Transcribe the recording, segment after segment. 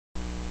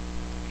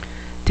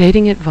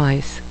Dating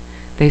advice.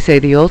 They say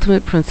the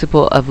ultimate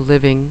principle of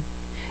living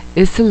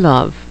is to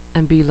love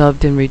and be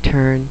loved in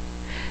return.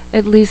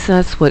 At least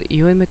that's what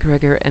Ewan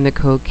McGregor and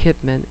Nicole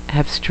Kidman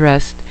have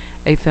stressed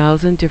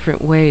 1,000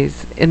 different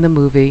ways in the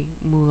movie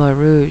Moulin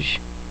Rouge.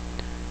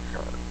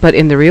 But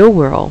in the real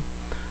world,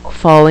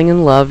 falling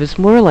in love is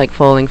more like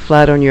falling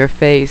flat on your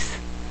face,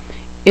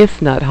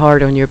 if not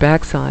hard on your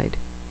backside.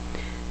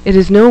 It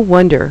is no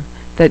wonder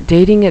that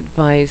dating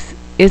advice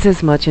is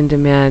as much in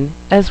demand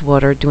as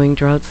water during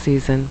drought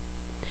season.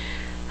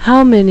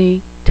 How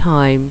many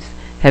times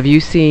have you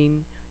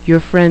seen your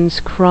friends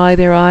cry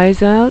their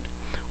eyes out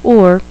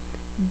or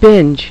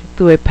binge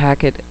through a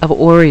packet of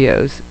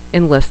Oreos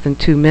in less than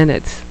 2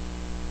 minutes?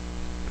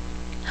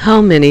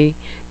 How many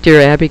Dear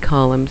Abby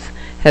columns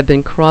have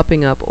been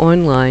cropping up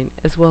online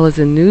as well as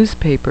in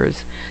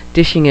newspapers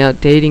dishing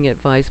out dating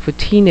advice for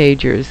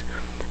teenagers,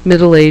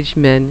 middle-aged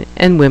men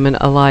and women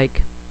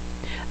alike?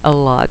 A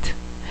lot,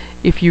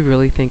 if you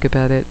really think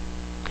about it.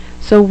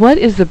 So what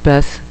is the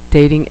best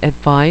dating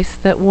advice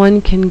that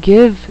one can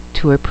give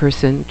to a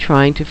person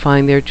trying to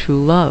find their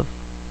true love?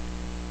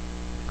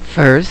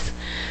 First,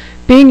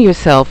 being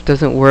yourself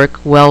doesn't work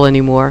well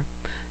anymore.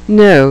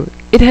 No,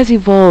 it has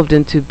evolved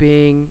into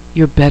being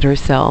your better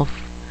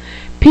self.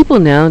 People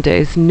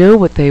nowadays know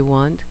what they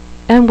want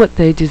and what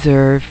they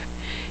deserve.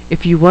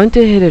 If you want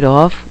to hit it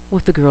off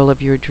with the girl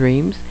of your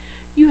dreams,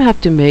 you have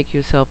to make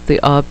yourself the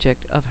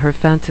object of her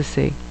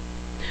fantasy.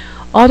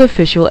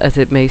 Artificial as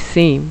it may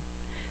seem,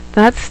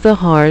 that's the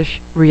harsh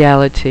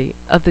reality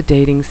of the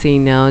dating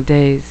scene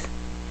nowadays.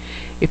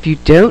 If you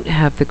don't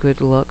have the good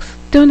looks,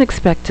 don't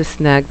expect to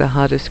snag the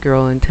hottest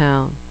girl in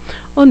town.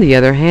 On the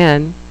other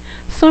hand,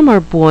 some are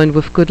born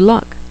with good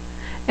luck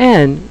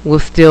and will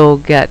still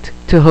get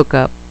to hook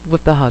up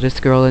with the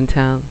hottest girl in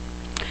town.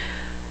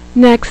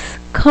 Next,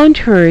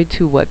 contrary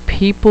to what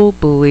people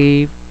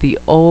believe, the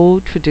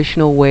old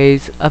traditional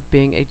ways of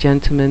being a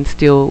gentleman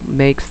still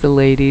makes the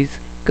ladies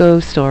go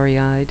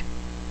starry-eyed.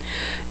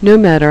 No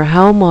matter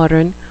how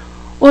modern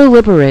or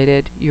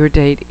liberated your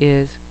date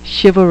is,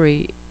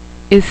 chivalry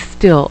is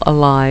still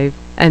alive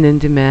and in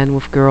demand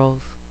with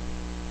girls.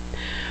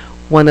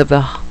 One of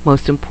the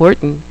most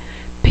important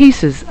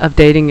pieces of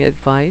dating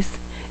advice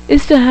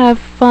is to have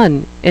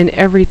fun in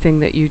everything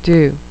that you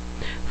do.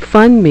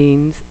 Fun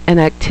means an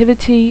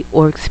activity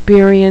or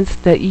experience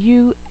that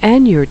you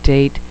and your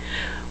date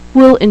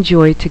will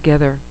enjoy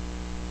together.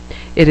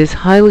 It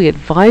is highly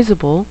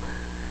advisable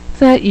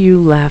that you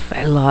laugh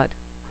a lot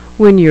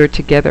when you're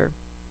together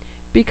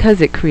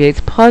because it creates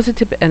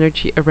positive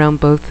energy around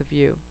both of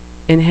you,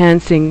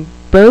 enhancing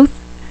both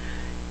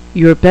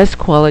your best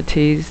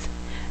qualities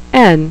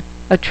and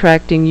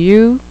attracting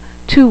you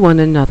to one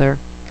another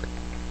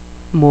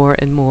more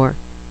and more.